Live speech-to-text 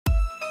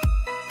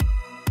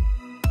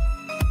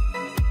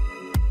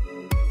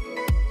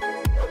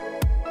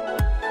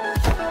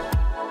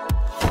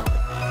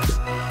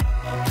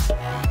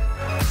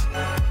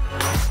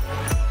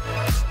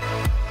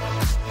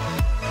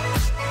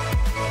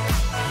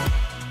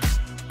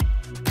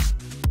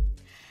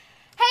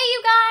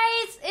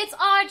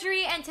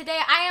today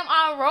I am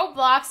on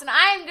Roblox and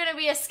I am going to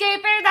be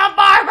escaping the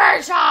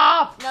barber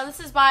shop. Now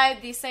this is by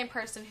the same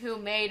person who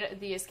made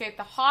the Escape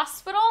the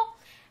Hospital.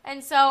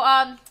 And so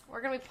we're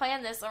going to be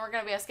playing this and we're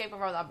going to be escaping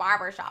from the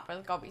barber shop.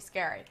 It's going to be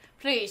scary.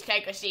 Please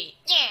take a seat.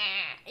 Yeah,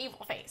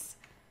 evil face.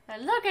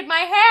 And look at my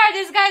hair.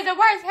 This guy's the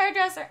worst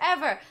hairdresser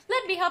ever.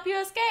 Let me help you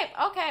escape.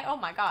 Okay. Oh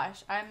my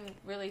gosh. I'm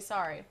really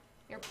sorry.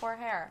 Your poor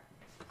hair.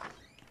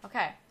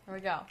 Okay. Here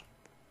we go.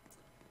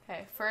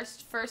 Okay,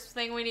 first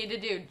thing we need to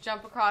do,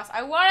 jump across.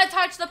 I want to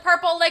touch the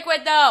purple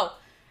liquid though.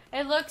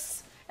 It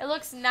looks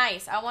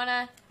nice. I want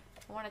to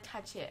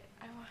touch it.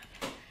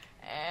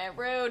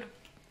 Rude.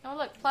 Oh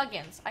look,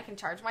 plugins. I can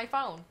charge my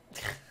phone.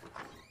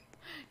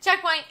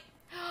 Checkpoint.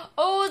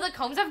 Oh, the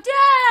combs of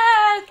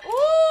death.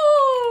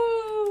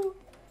 Ooh,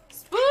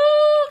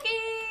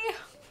 spooky.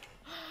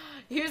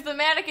 Use the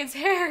mannequin's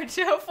hair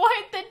to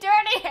avoid the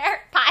dirty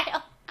hair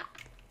pile.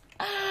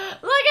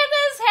 Look at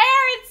this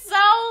hair. It's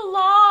so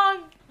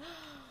long.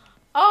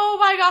 Oh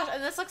my gosh,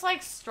 and this looks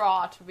like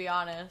straw, to be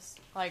honest.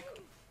 Like,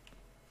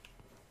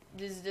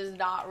 this does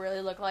not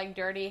really look like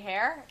dirty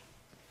hair.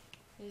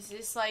 Is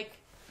this like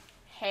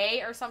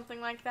hay or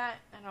something like that?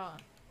 I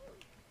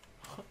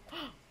don't know.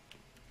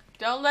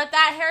 Don't let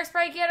that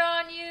hairspray get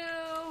on you.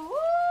 Woo!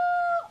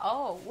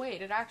 Oh,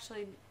 wait, it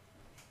actually...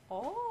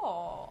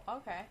 Oh,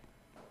 okay.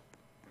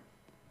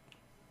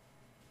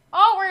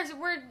 Oh,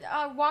 we're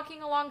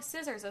walking along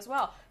scissors as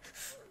well.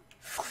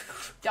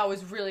 That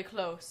was really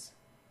close.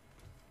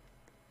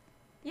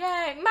 Yay,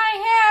 my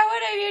hair,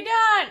 what have you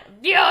done?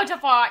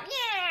 Beautiful,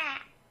 yeah!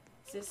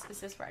 Is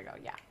this where I go?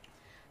 Yeah.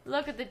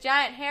 Look at the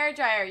giant hair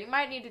dryer. You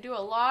might need to do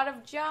a lot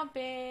of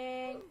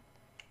jumping.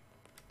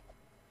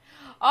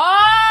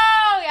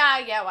 Oh, yeah,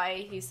 I get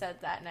why he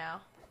said that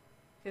now.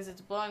 Because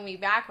it's blowing me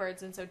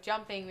backwards, and so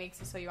jumping makes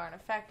it so you aren't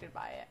affected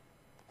by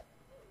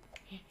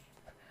it.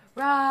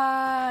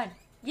 Run!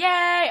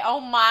 Yay! Oh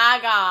my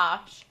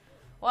gosh.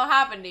 What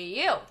happened to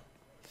you?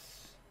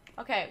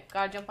 Okay,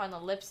 gotta jump on the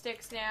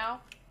lipsticks now.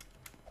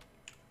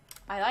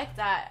 I like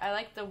that. I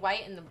like the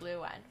white and the blue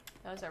one.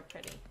 Those are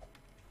pretty.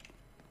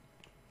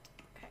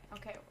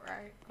 Okay,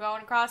 we're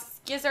going across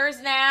scissors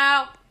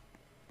now.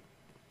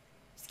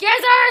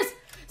 Scissors!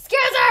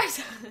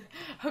 Scissors!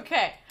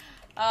 Okay.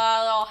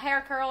 Little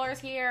hair curlers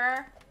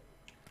here.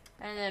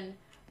 And then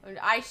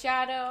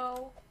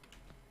eyeshadow.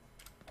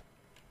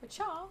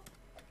 Whatcha?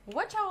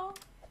 Whatcha?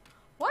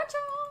 Whatcha?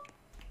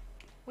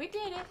 We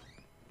did it.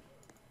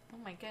 Oh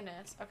my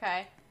goodness.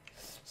 Okay.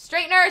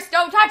 Straighteners,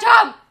 don't touch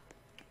them!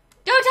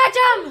 Don't touch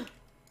him!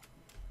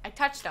 I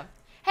touched him.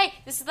 Hey,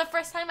 this is the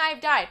first time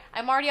I've died.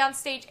 I'm already on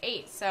stage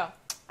 8, so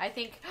I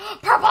think...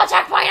 Purple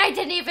checkpoint! I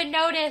didn't even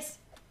notice!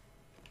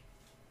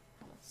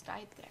 I almost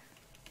died there.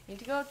 Need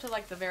to go to,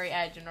 like, the very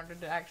edge in order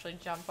to actually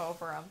jump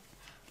over him.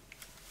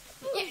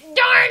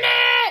 Darn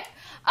it!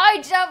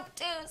 I jumped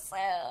too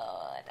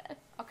soon.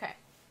 Okay.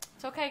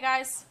 It's okay,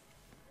 guys.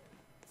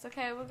 It's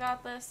okay, we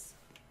got this.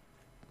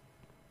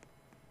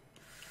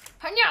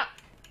 Hanya!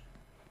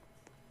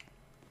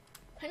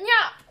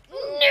 Hanya!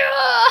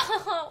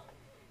 No!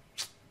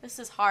 This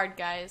is hard,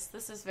 guys.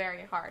 This is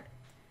very hard.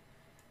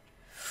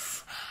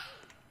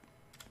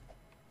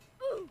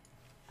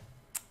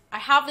 I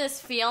have this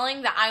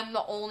feeling that I'm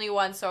the only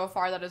one so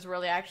far that has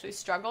really actually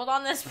struggled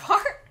on this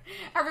part.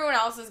 Everyone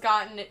else has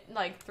gotten it,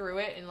 like, through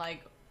it in,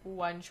 like,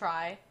 one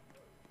try.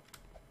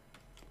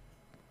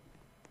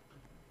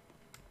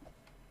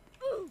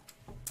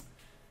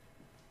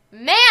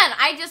 Man,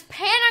 I just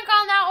panic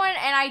on that one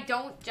and I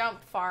don't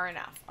jump far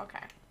enough. Okay.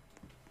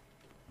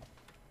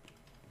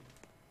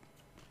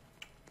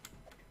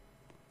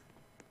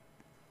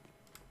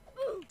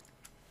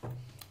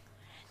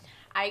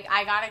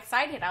 I got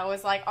excited. I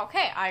was like,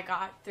 okay, I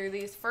got through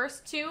these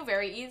first two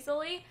very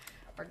easily.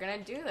 We're gonna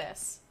do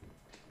this.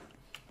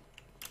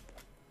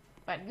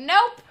 But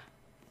nope.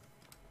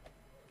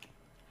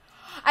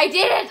 I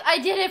did it! I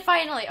did it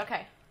finally!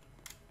 Okay.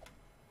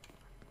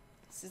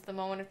 This is the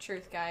moment of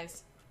truth,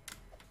 guys.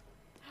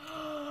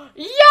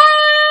 Yes!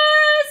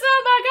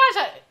 Oh my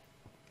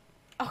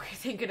gosh! Okay,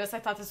 thank goodness. I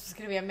thought this was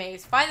gonna be a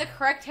maze. Find the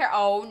correct hair.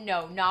 Oh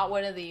no, not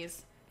one of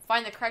these.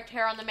 Find the correct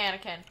hair on the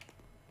mannequin.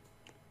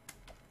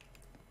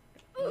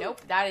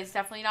 Nope, that is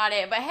definitely not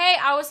it. But hey,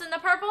 I was in the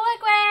purple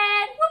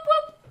liquid! Whoop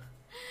whoop!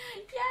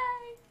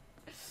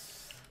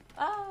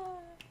 Yay!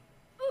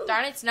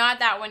 Darn, it's not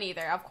that one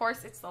either. Of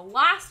course, it's the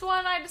last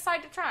one I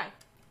decide to try.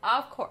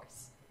 Of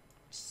course.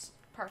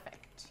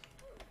 Perfect.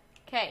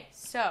 Okay,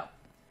 so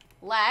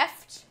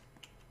left,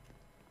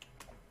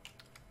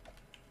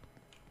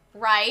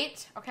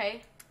 right.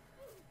 Okay.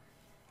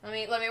 Let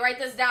me write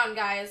this down,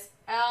 guys.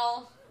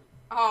 L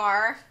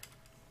R.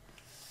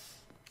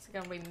 Is it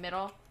gonna be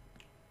middle?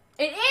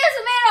 It is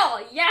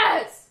middle!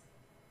 Yes!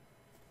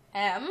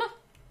 M.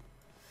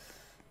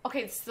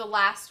 Okay, this is the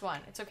last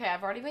one. It's okay,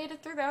 I've already made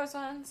it through those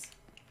ones.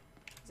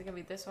 Is it gonna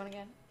be this one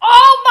again?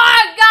 Oh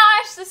my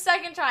gosh! The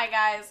second try,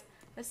 guys.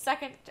 The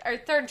second, or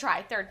third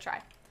try.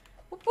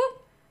 Whoop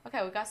whoop.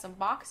 Okay, we got some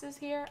boxes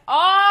here.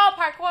 Oh,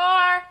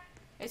 parkour!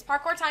 It's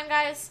parkour time,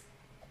 guys.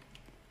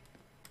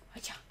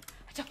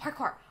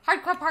 Parkour.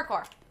 Hardcore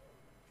parkour.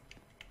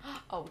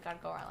 Oh, we gotta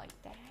go around like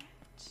that.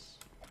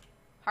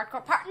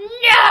 Hardcore part.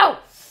 No!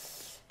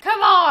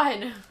 Come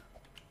on!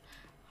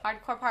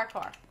 Hardcore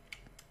parkour.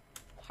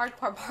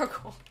 Hardcore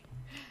parkour.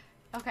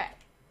 Okay.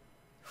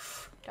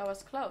 That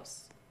was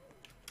close.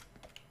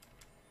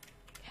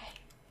 Okay.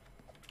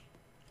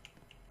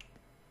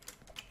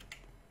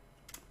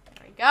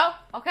 There we go.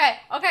 Okay,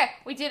 okay.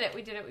 We did it.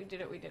 We did it. We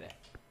did it. We did it.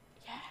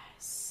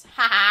 Yes.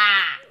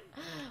 Haha.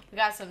 We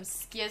got some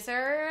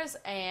skizzers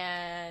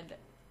and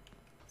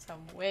some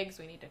wigs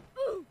we need to...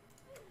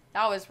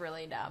 That was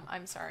really dumb.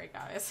 I'm sorry,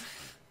 guys.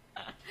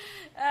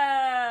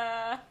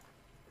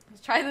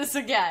 Let's try this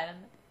again.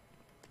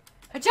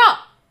 Jump!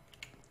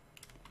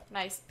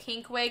 Nice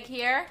pink wig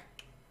here.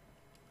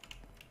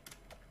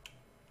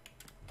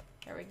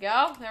 There we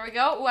go. There we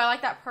go. Ooh, I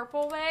like that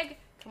purple wig.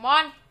 Come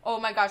on. Oh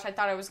my gosh, I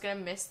thought I was going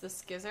to miss the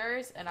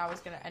skizzers and I was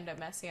going to end up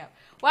messing up.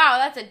 Wow,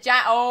 that's a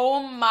giant...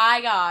 Oh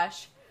my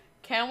gosh.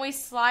 Can we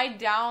slide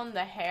down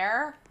the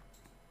hair?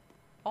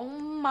 Oh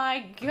my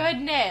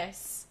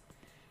goodness.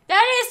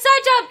 That is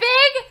such a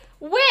big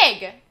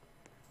wig.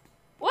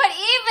 What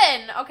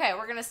even? Okay,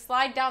 we're going to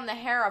slide down the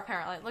hair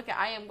apparently. Look,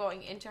 I am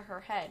going into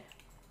her head.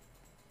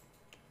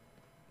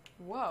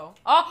 Whoa.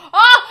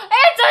 Oh,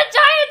 it's a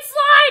giant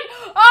slide.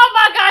 Oh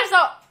my gosh.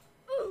 So,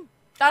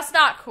 that's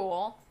not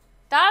cool.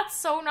 That's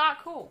so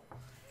not cool.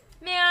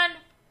 Man.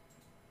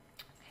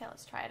 Okay,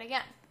 let's try it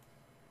again.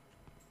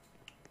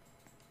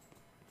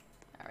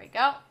 There we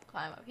go.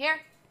 Climb up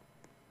here.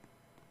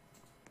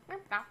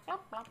 Let's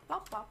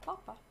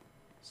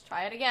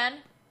try it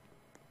again.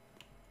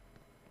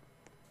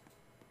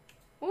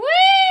 Whee!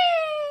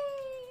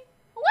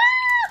 Woo!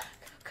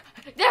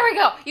 There we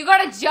go. You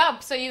gotta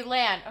jump so you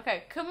land.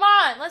 Okay, come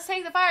on. Let's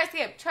take the fire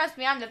escape. Trust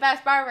me, I'm the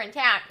best barber in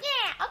town.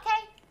 Yeah,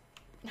 okay.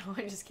 No,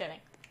 I'm just kidding.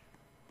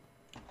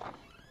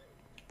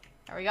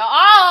 There we go.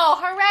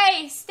 Oh,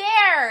 hooray!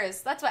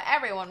 Stairs. That's what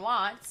everyone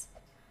wants.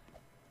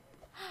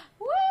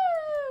 Woo!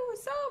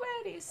 So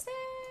many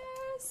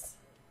stairs.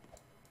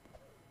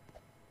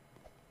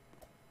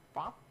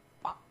 Walk,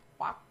 walk,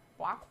 walk,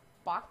 walk,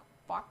 walk,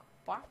 walk,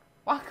 walk,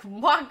 walk,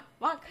 walk,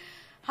 walk.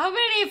 How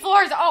many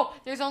floors? Oh,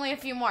 there's only a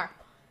few more.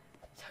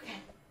 It's okay.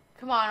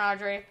 Come on,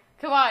 Audrey.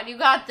 Come on, you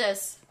got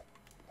this.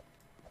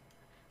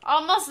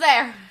 Almost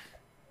there.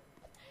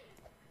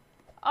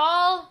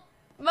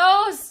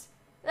 Almost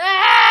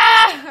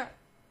there.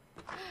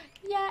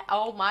 Yeah.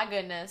 Oh my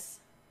goodness.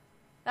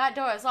 That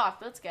door is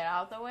locked. Let's get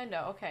out the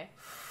window. Okay.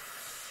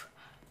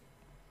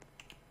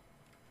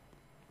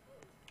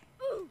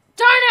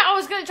 Darn it! I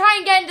was gonna try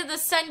and get into the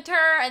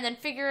center and then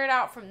figure it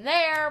out from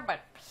there, but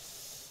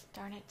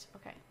darn it.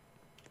 Okay.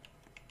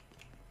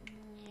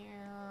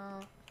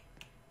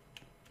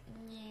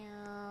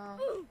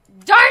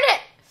 Darn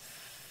it!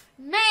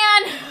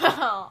 Man!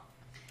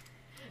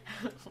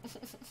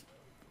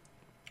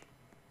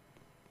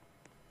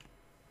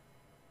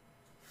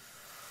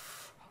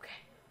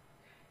 Okay.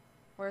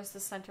 Where's the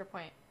center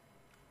point?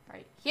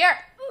 Right here.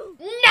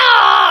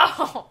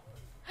 No!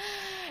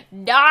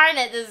 Darn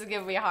it, this is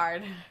gonna be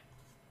hard.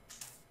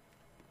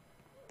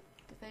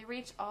 Did they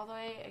reach all the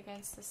way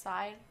against the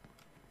side?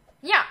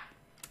 Yeah.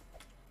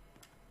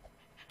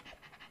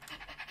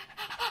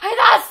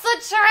 That's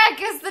the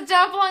trick, is the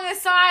jump along the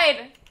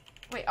side.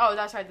 Wait, oh,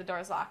 that's right, the door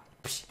is locked.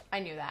 Psh, I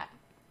knew that.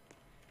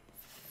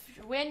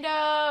 Window.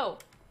 Oh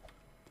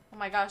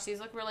my gosh, these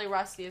look really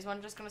rusty. Is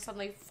one just gonna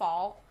suddenly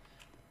fall?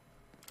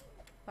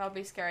 That would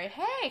be scary.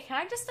 Hey, can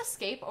I just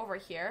escape over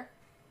here?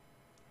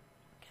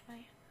 Can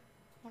I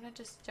want to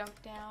just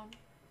jump down?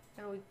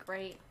 It'll be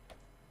great.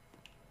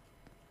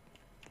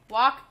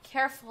 Walk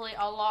carefully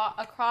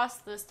across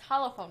this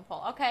telephone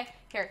pole. Okay,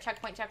 here,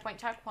 checkpoint, checkpoint,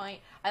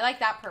 checkpoint. I like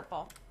that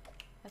purple.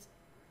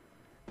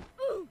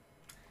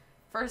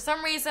 For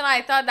some reason,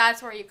 I thought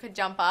that's where you could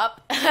jump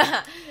up. Okay.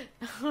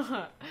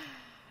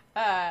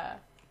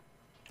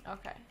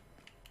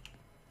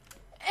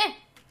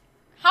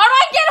 How do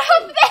I get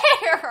up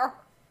there?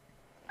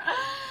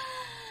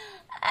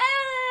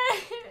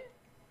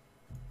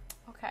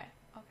 Okay,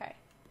 okay.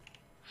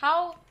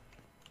 How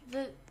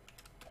the...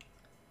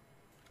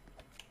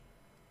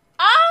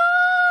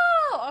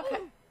 Oh,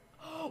 okay.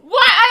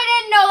 What? I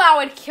didn't know that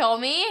would kill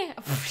me.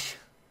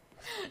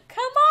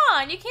 Come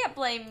on, you can't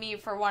blame me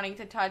for wanting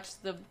to touch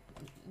the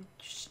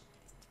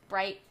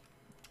bright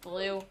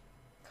blue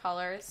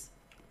colors.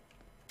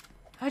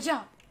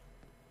 Haja.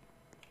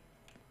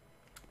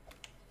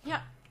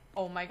 Yeah.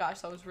 Oh my gosh,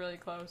 that was really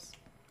close.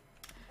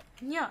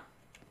 Yeah.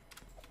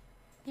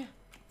 Yeah.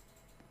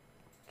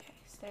 Okay,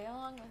 stay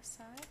along this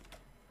side.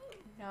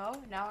 No,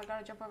 now I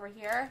gotta jump over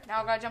here.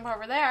 Now I gotta jump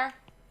over there.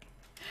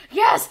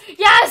 Yes!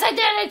 Yes, I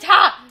did it!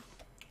 Ha!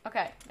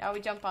 Okay, now we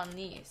jump on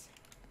these.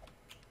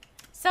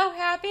 So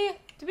happy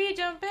to be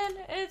jumping.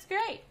 It's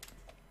great.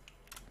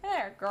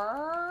 There,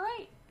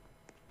 great.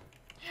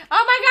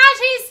 Oh my gosh,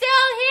 he's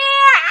still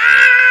here!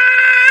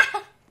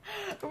 Ah!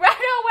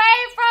 Run away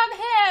from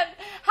him!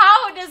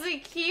 How does he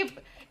keep...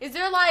 Is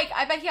there like...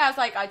 I bet he has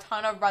like a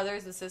ton of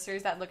brothers and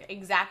sisters that look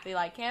exactly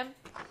like him.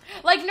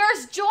 Like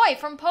Nurse Joy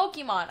from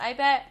Pokemon, I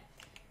bet.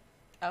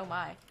 Oh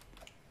my.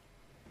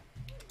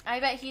 I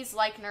bet he's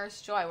like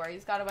Nurse Joy, where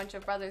he's got a bunch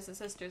of brothers and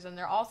sisters, and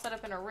they're all set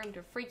up in a room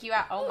to freak you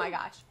out. Oh my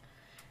gosh.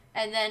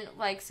 And then,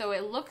 like, so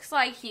it looks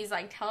like he's,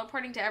 like,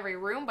 teleporting to every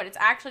room, but it's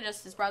actually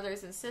just his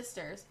brothers and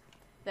sisters.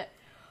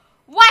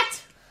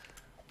 What?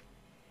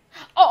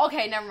 Oh,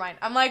 okay, never mind.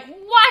 I'm like,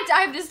 what?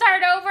 I have to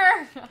start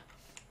over?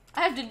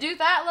 I have to do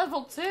that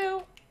level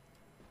 2?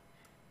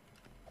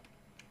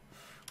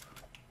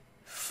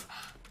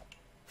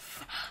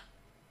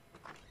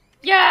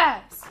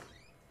 Yes!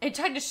 It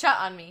tried to shut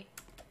on me.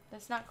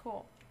 That's not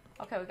cool.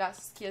 Okay, we got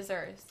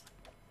skizzers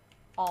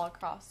all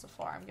across the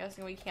floor. I'm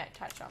guessing we can't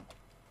touch them.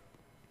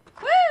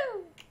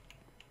 Woo!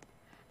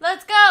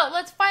 Let's go!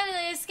 Let's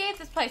finally escape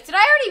this place. Did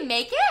I already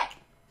make it?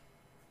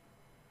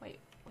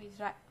 Wait,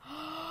 did I?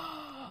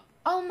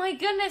 Oh my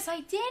goodness,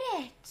 I did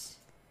it!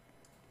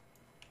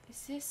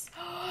 Is this?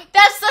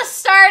 That's the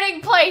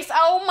starting place!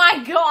 Oh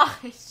my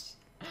gosh!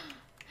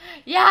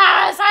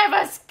 Yes,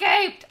 I've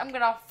escaped! I'm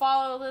gonna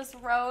follow this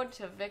road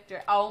to victory.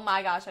 Oh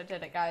my gosh, I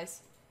did it,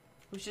 guys.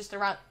 It was just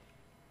around...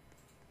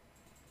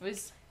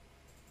 It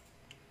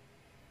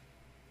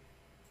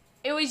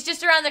was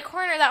just around the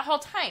corner that whole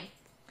time.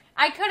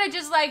 I could have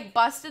just, like,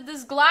 busted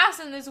this glass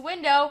in this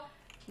window,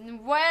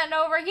 went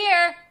over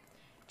here,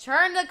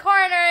 turned the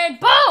corner, and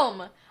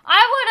boom!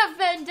 I would have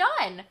been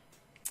done.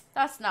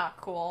 That's not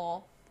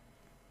cool.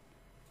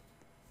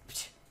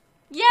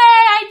 Yay,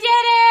 I did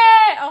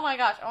it! Oh my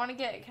gosh,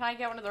 can I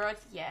get one of the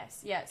roads?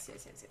 Yes.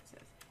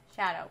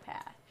 Shadow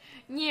path.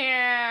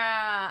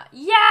 Yeah!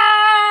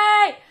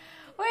 Yay!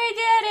 We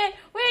did it!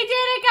 We did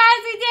it,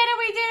 guys! We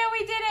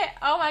did it!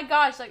 Oh my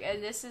gosh, like,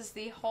 and this is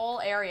the whole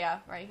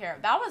area right here.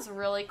 That was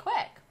really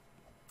quick.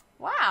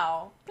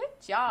 Wow.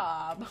 Good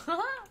job.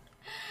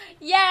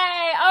 Yay!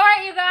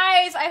 Alright, you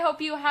guys, I hope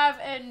you have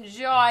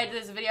enjoyed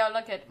this video.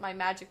 Look at my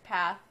magic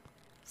path.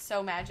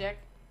 So magic.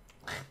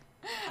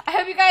 I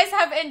hope you guys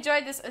have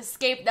enjoyed this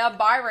Escape the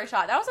Barber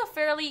shot. That was a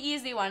fairly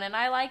easy one, and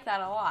I like that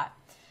a lot.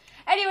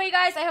 Anyway, you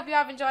guys, I hope you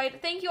have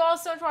enjoyed. Thank you all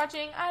so much for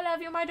watching. I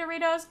love you, my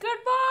Doritos.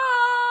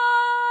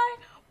 Goodbye!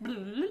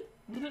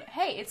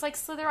 Hey, it's like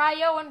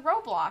Slither.io and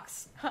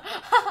Roblox.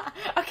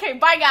 Okay,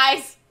 bye,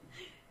 guys.